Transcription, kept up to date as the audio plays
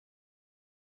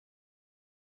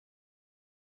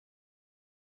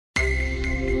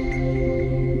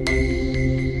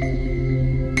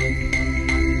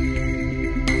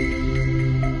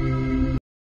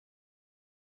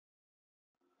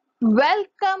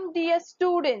Welcome, dear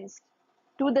students,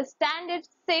 to the Standard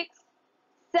 6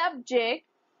 subject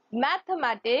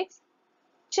Mathematics,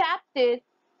 Chapter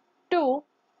 2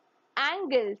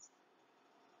 Angles,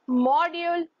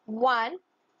 Module 1.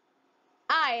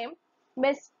 I am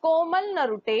Miss Komal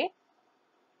Narute.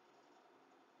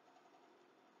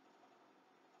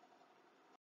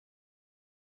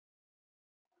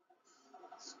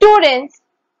 Students,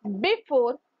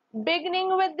 before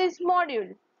beginning with this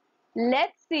module,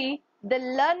 let's see the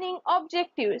learning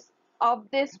objectives of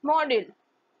this module.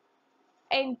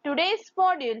 In today's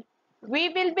module, we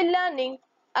will be learning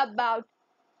about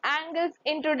angles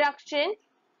introduction,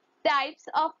 types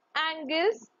of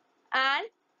angles, and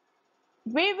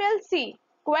we will see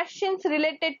questions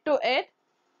related to it.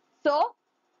 So,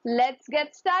 let's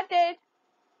get started.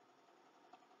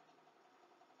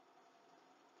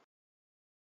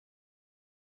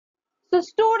 So,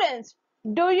 students,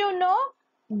 do you know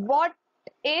what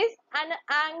is an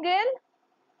angle?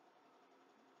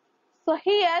 So,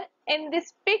 here in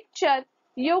this picture,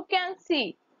 you can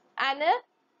see an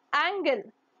angle.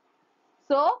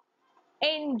 So,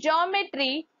 in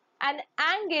geometry, an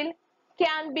angle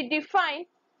can be defined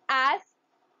as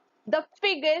the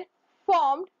figure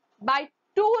formed by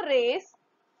two rays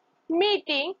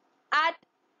meeting at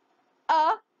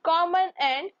a common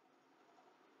end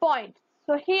point.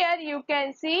 So here you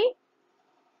can see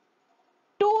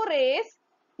two rays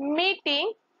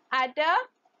meeting at a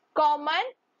common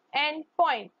end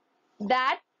point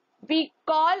that we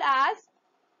call as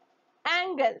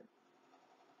angle.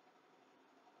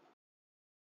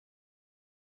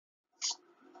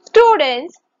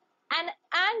 Students, an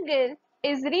angle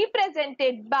is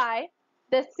represented by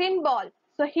the symbol.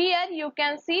 So here you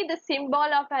can see the symbol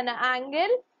of an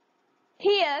angle.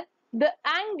 Here the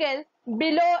angle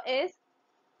below is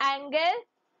angle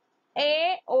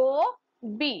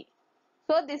AOB.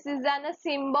 So this is a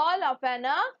symbol of an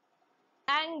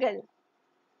angle.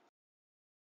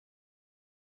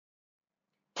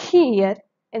 Here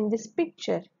in this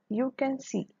picture you can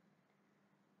see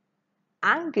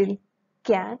angle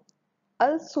can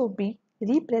also be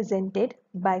represented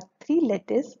by three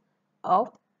letters of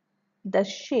the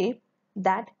shape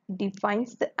that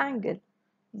defines the angle,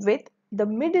 with the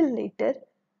middle letter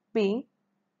being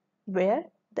where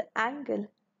the angle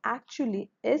actually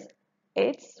is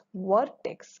its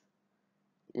vertex.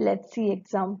 Let's see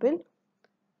example.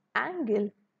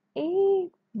 Angle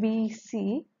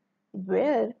ABC,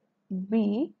 where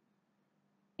B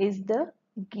is the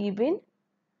given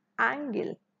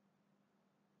angle.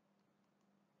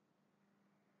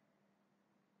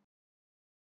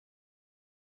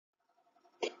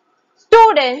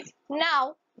 Students,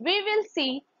 now we will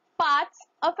see parts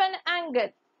of an angle.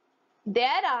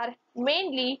 There are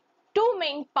mainly two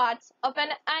main parts of an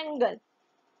angle.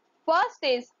 First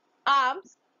is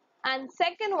arms and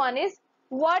second one is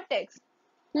vertex.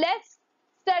 Let's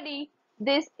study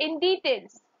this in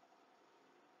details.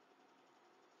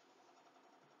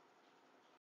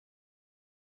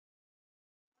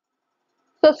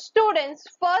 So students,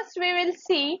 first we will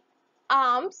see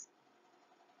arms.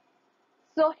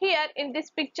 So here in this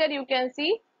picture you can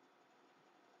see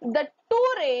the two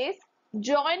rays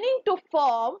joining to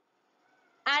form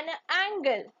an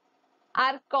angle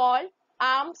are called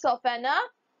arms of an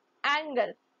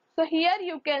angle. So here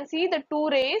you can see the two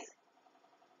rays.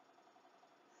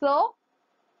 So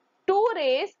two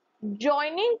rays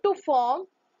joining to form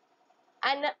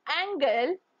an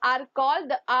angle are called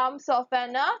the arms of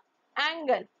an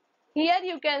angle. Here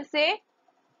you can say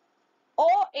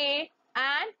OA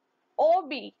and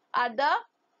OB are the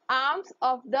arms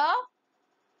of the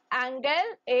angle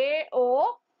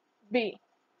AOB.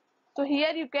 So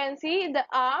here you can see the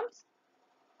arms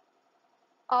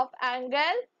of angle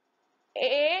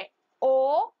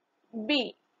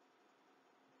AOB.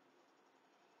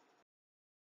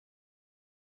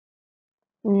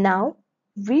 Now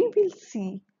we will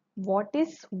see what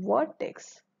is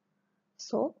vertex.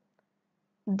 So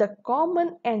the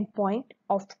common endpoint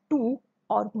of two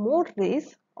or more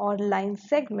rays or line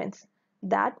segments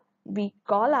that we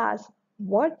call as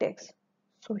vertex.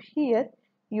 So here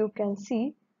you can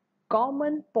see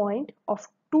common point of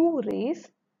two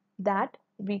rays that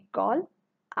we call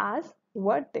as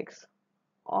vertex,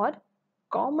 or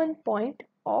common point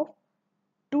of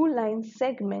two line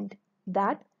segment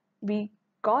that we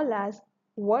call as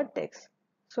vertex.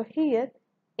 So here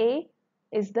A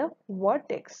is the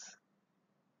vertex.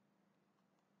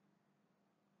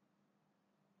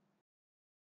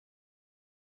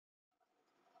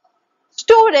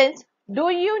 Students, do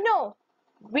you know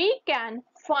we can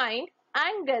find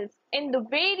angles in the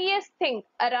various things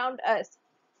around us,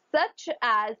 such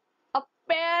as a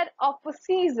pair of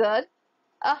scissors,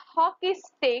 a hockey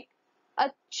stick,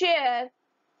 a chair,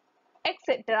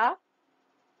 etc.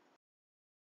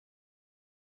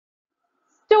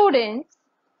 Students,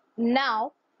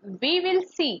 now we will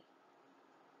see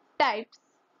types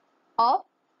of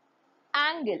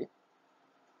angle.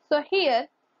 So here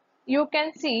you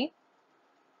can see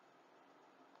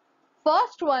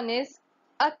first one is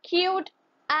acute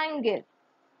angle.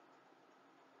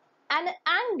 An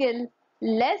angle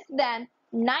less than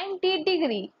 90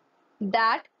 degree.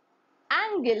 That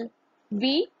angle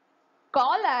we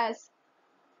call as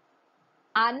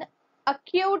an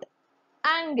acute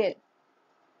angle.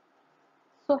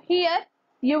 So here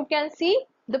you can see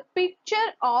the picture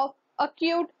of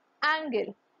acute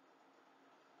angle.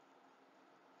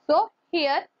 So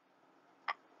here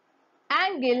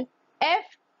angle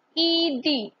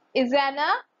FED is an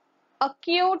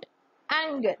acute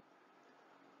angle.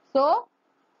 So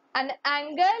an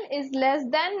angle is less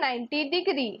than 90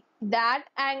 degree. That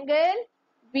angle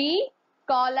we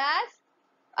call as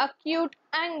acute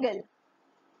angle.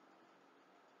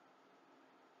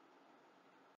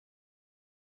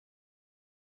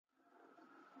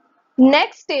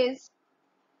 Next is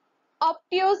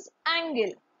obtuse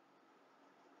angle.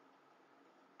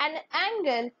 An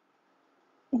angle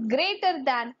greater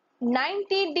than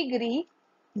 90 degree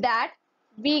that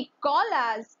we call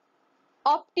as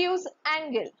obtuse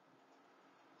angle.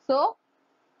 So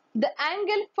the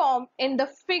angle formed in the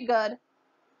figure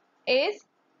is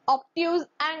obtuse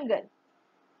angle.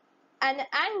 An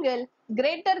angle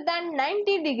greater than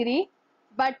 90 degree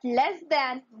but less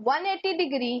than 180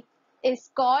 degree is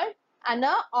called an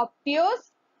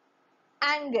obtuse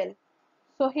angle.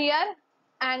 So here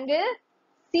angle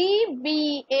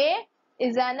CBA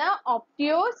is an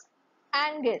obtuse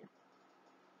angle.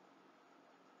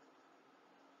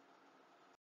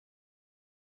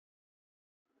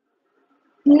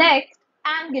 Next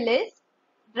angle is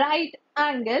right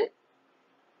angle.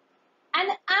 An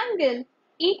angle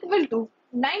equal to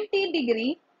 90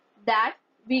 degree that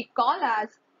we call as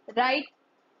right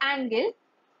angle.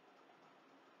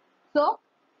 So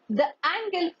the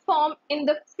angle formed in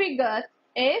the figure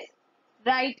is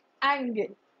right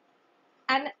angle.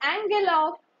 An angle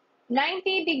of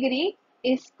 90 degree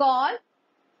is called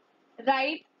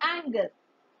right angle.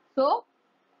 So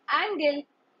angle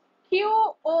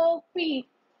QOP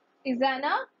is an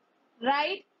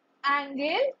right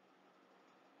angle.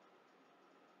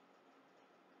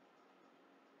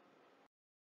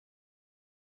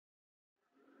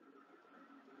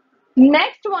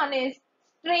 Next one is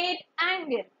straight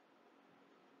angle.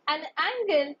 An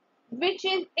angle which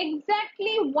is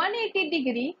exactly 180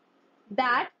 degree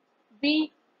that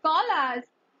we call as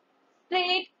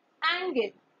straight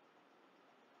angle.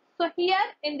 So here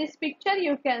in this picture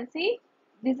you can see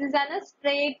this is a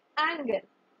straight angle.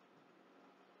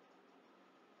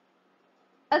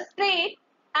 A straight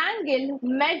angle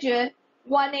measure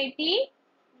 180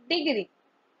 degree.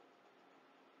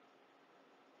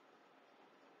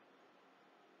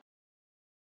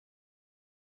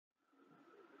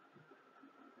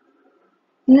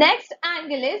 Next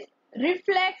angle is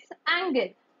reflex angle.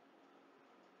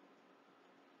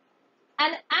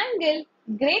 An angle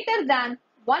greater than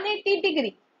 180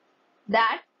 degree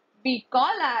that we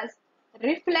call as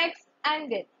reflex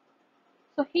angle.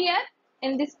 So here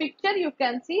in this picture you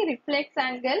can see reflex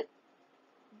angle.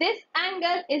 This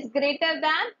angle is greater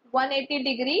than 180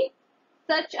 degree.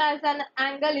 Such as an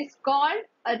angle is called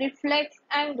a reflex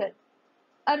angle.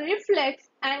 A reflex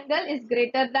angle is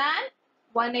greater than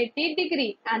 180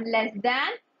 degree and less than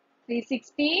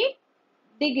 360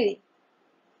 degree.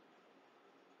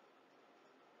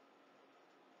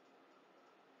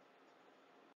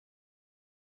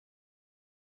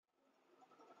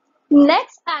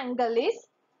 Next angle is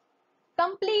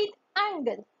complete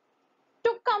angle.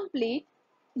 To complete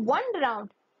one round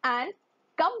and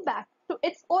come back to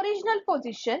its original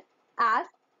position as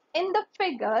in the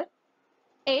figure,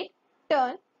 it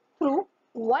turned through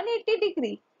 180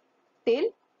 degree till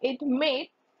it made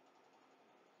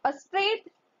a straight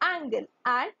angle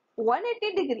and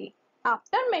 180 degree.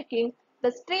 After making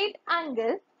the straight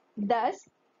angle, thus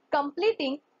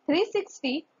completing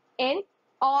 360 in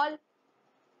all,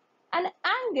 an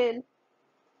angle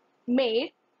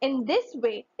made in this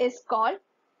way is called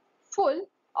full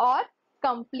or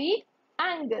complete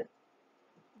angle.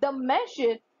 The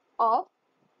measure of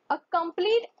a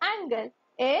complete angle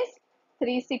is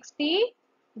 360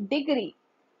 degree.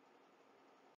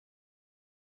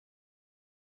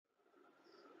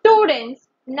 Students,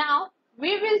 now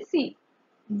we will see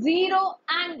zero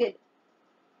angle.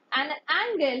 An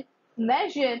angle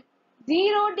measured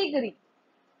 0 degree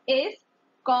is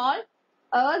called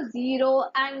a zero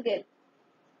angle.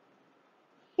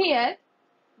 Here,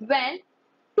 when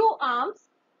two arms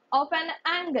of an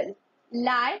angle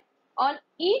lie on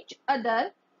each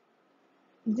other,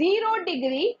 0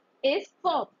 degree is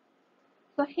formed.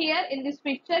 So here in this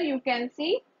picture you can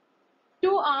see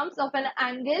two arms of an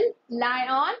angle lie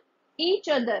on each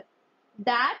other.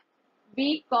 That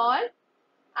we call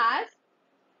as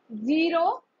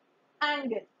zero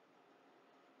angle.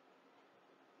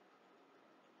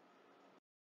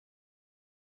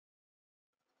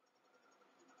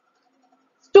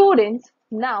 Students,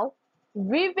 now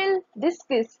we will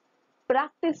discuss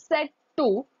practice set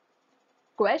 2.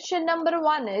 Question number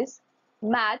 1 is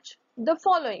match the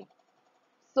following.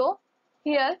 So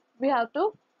here we have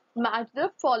to match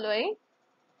the following.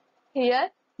 Here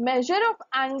measure of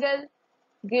angle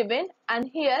given and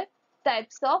here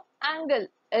types of angle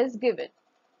is given.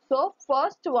 So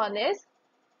first one is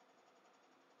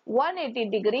 180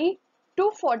 degree,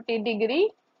 240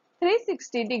 degree,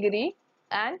 360 degree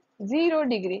and 0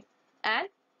 degree. And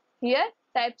here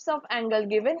types of angle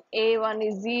given. A1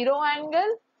 is zero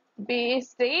angle, B is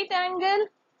straight angle,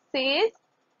 C is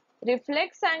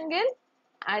reflex angle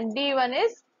and D1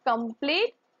 is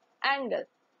complete angle.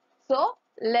 So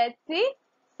let's see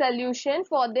solution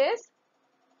for this.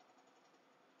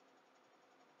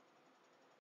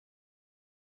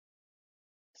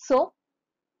 So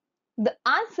the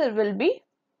answer will be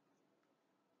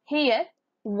here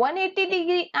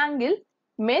 180-degree angle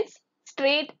means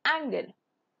straight angle.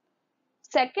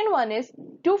 Second one is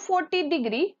 240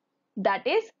 degree, that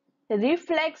is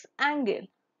reflex angle.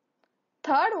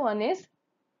 Third one is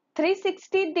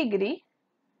 360 degree,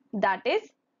 that is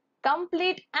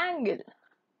complete angle.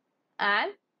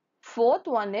 And fourth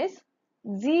one is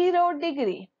 0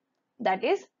 degree, that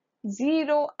is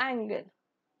zero angle.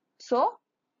 So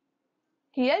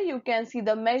here you can see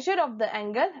the measure of the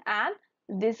angle and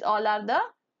these all are the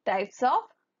types of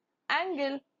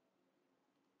angle.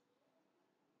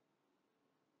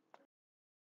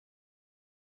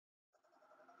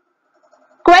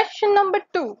 Question number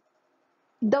 2.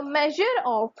 The measure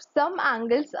of some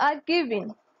angles are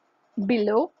given.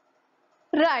 Below,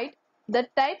 write the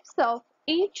types of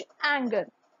each angle.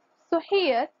 So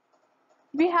here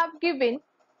we have given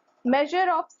measure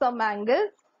of some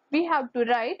angles. We have to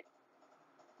write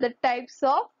the types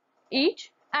of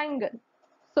each angle.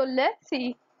 So let's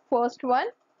see first one.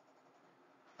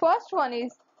 First one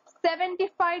is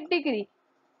 75 degree.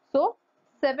 So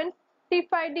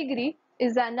 75 degree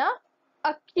is an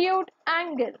acute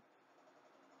angle.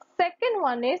 Second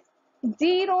one is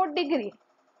 0 degree.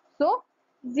 So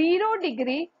 0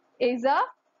 degree is a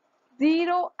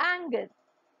zero angle.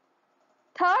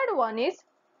 Third one is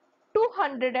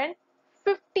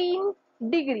 215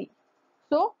 degree.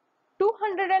 So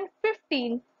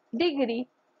 215 degree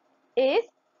is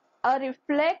a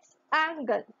reflex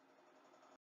angle.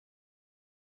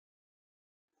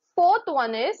 Fourth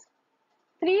one is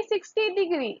 360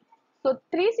 degree. So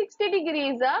 360 degree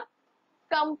is a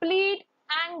complete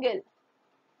angle.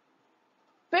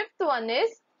 Fifth one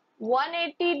is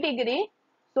 180 degree.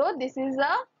 So this is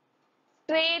a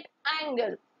straight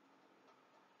angle.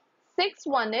 Sixth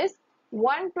one is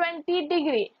 120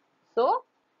 degree. So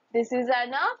this is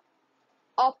an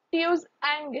obtuse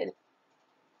angle.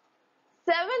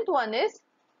 Seventh one is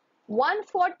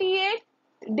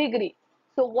 148 degree.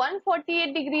 So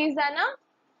 148 degree is an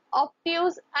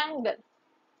obtuse angle.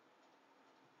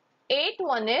 Eighth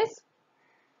one is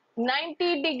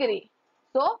 90 degree.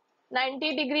 So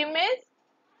 90 degree means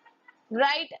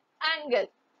right angle.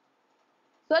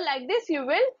 So like this you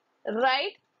will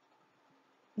write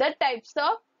the types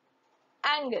of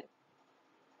angle.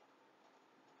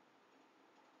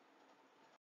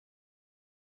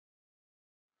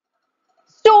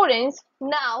 Students,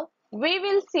 now we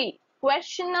will see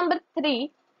question number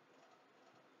 3.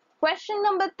 Question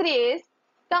number 3 is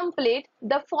complete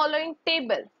the following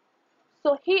table.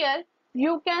 So here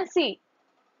you can see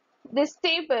this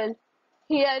table.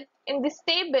 Here in this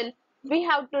table we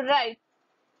have to write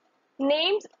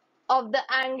names of the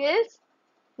angles,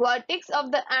 vertex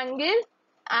of the angle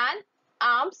and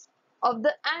arms of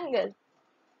the angle.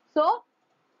 So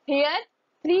here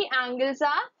three angles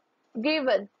are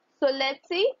given. So let's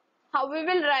see how we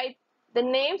will write the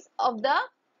names of the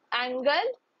angle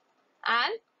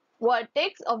and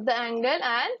vertex of the angle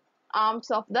and arms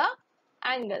of the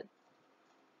angle.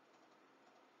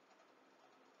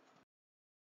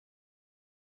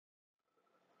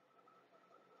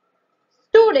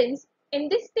 Students, in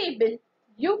this table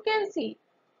you can see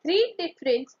three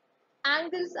different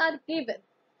angles are given.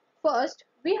 First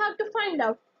we have to find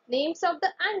out names of the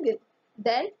angle,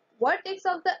 then vertex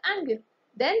of the angle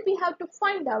Then we have to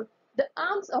find out the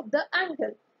arms of the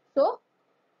angle. So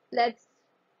let's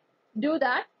do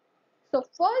that. So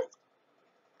first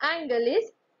angle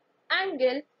is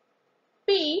angle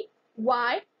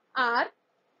PYR,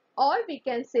 or we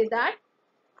can say that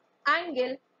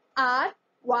angle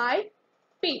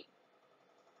RYP.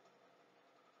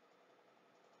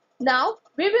 Now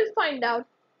we will find out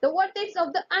the vertex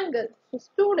of the angle. So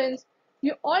students,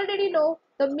 you already know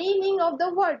the meaning of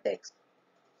the vertex.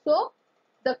 So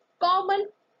the common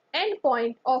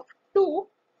endpoint of two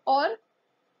or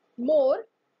more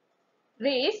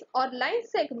rays or line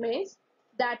segments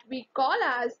that we call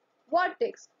as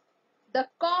vertex. The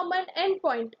common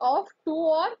endpoint of two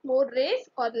or more rays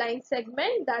or line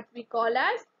segment that we call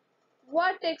as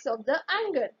vertex of the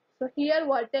angle. So here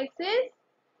vertex is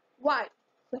Y.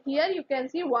 So here you can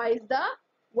see Y is the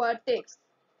vertex.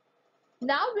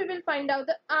 Now we will find out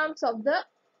the arms of the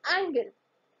angle.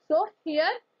 So here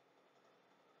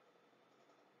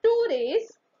two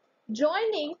rays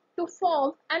joining to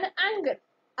form an angle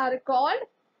are called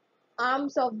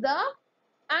arms of the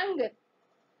angle.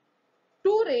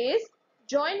 Two rays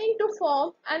joining to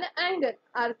form an angle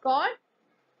are called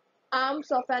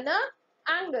arms of an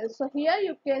angle. So here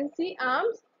you can see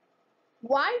arms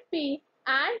YP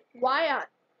and YR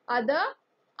are the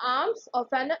arms of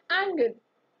an angle.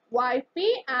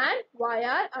 YP and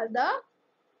YR are the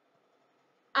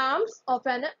arms of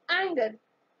an angle.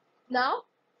 Now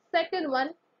second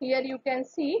one, here you can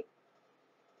see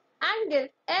angle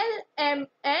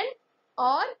LMN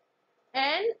or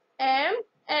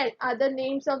NML are the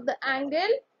names of the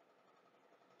angle.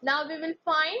 Now we will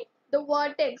find the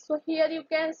vertex. So here you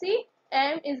can see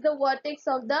M is the vertex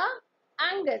of the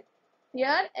angle.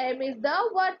 Here M is the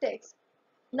vertex.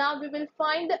 Now we will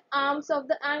find the arms of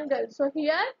the angle. So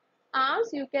here arms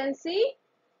you can see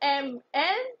MN,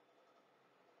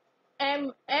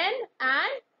 MN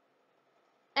and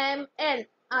ML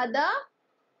are the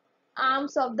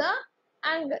arms of the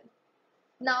angle.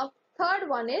 Now third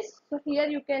one is, so here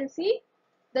you can see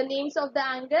the names of the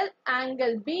angle,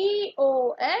 angle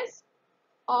BOS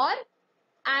or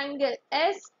angle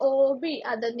SOB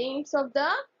are the names of the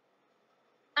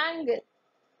angle.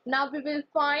 Now we will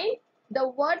find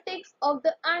the vertex of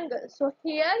the angle. So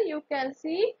here you can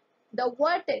see the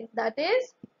vertex, that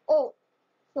is O.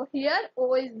 So here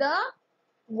O is the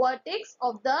vertex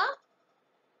of the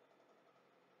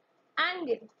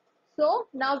angle. So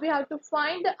now we have to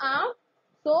find the arm.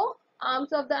 So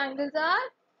arms of the angles are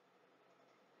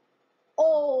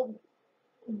OB,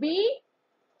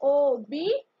 OB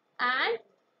and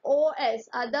OS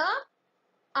are the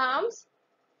arms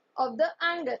of the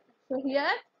angle. So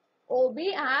here OB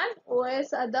and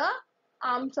OS are the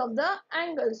arms of the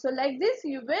angle. So like this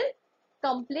you will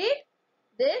complete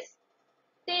this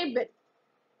table.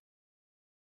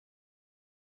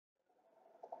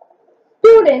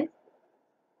 Students,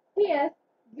 here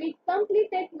we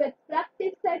completed with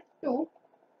practice set 2.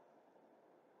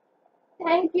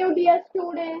 Thank you dear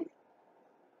students.